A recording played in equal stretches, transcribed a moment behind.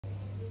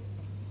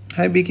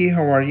Hi Vicky,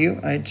 how are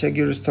you? I checked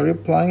your story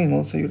plan and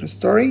also your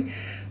story.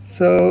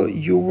 So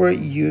you were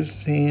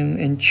using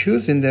and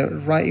choosing the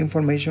right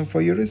information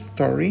for your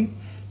story,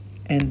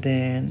 and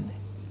then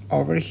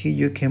over here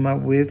you came up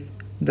with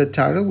the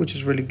title, which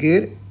is really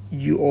good.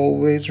 You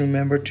always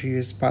remember to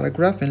use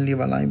paragraph and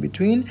leave a line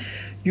between.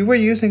 You were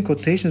using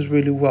quotations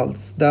really well.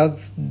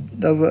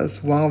 That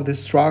was one of the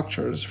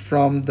structures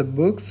from the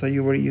book, so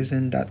you were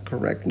using that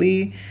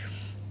correctly,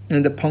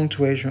 and the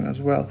punctuation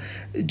as well.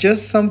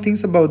 Just some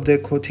things about the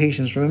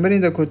quotations. Remember, in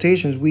the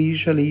quotations we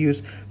usually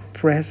use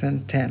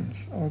present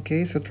tense.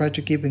 Okay, so try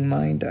to keep in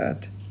mind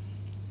that,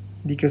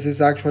 because it's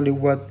actually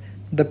what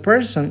the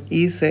person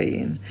is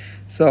saying.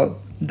 So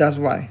that's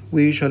why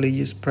we usually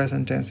use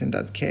present tense in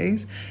that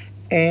case.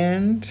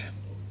 And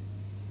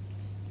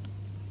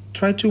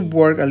try to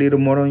work a little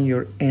more on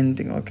your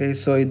ending, okay?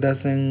 So it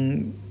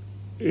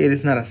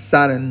is not a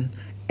sudden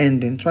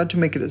ending. Try to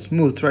make it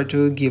smooth. Try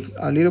to give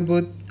a little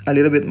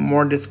bit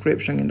more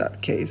description in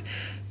that case.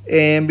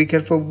 And be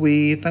careful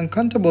with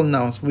uncountable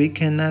nouns. We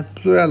cannot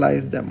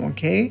pluralize them,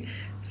 okay?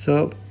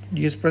 So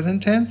use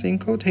present tense in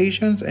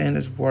quotations and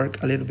let's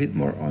work a little bit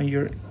more on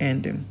your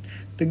ending.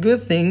 The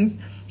good things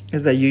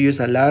is that you use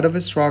a lot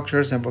of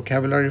structures and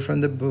vocabulary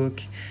from the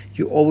book.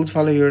 You always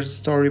follow your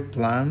story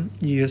plan.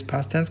 You use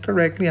past tense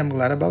correctly. I'm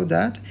glad about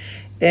that.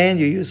 And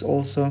you use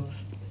also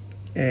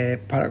a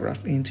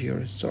paragraph into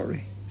your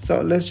story.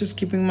 So let's just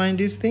keep in mind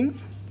these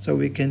things so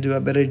we can do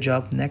a better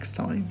job next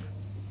time.